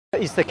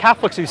It's the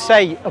Catholics who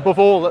say, above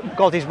all, that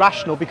God is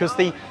rational because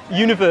the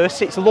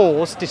universe, its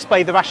laws,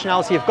 display the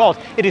rationality of God.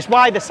 It is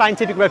why the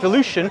scientific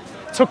revolution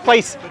took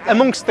place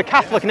amongst the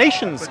Catholic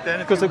nations,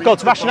 because of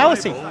God's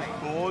rationality.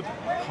 God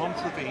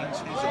contravenes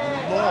his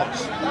own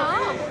laws.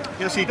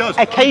 Yes, he does.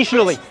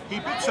 Occasionally.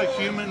 He puts a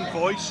human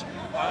voice,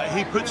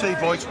 he puts a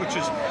voice which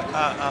is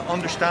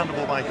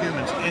understandable by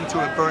humans into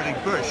a burning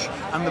bush,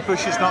 and the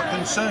bush is not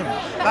consumed.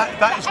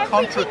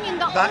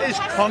 That is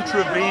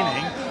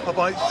contravening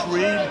about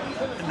three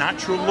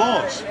natural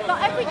laws.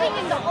 But everything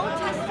in the Old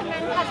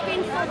Testament has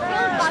been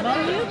fulfilled by the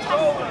New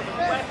Testament.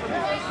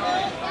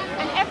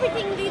 And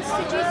everything leads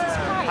to Jesus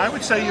Christ. I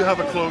would say you have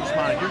a closed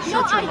mind. You're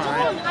shut your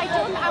mind. I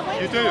don't. I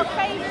went through a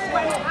phase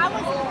when I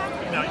was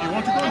Catholic. Now, you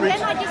want to go and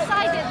then I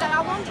decided that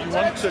I wanted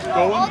to explore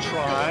go all and the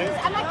try. things,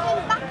 and I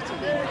came back to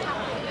being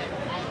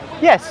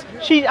Catholic. Yes,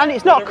 and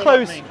it's not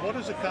closed. What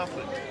is a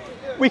Catholic?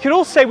 We could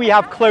all say we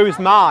have closed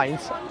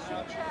minds.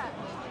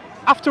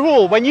 After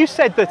all, when you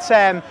said that,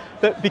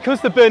 that because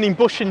the burning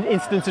bush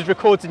incident is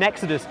recorded in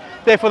Exodus,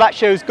 therefore that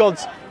shows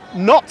God's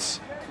not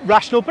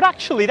rational, but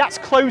actually that's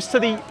close to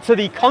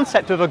the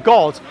concept of a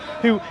God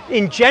who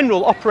in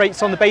general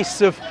operates on the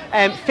basis of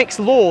fixed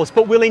laws,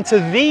 but will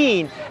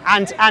intervene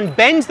and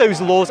bend those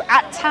laws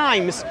at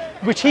times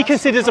which he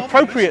considers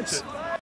appropriate.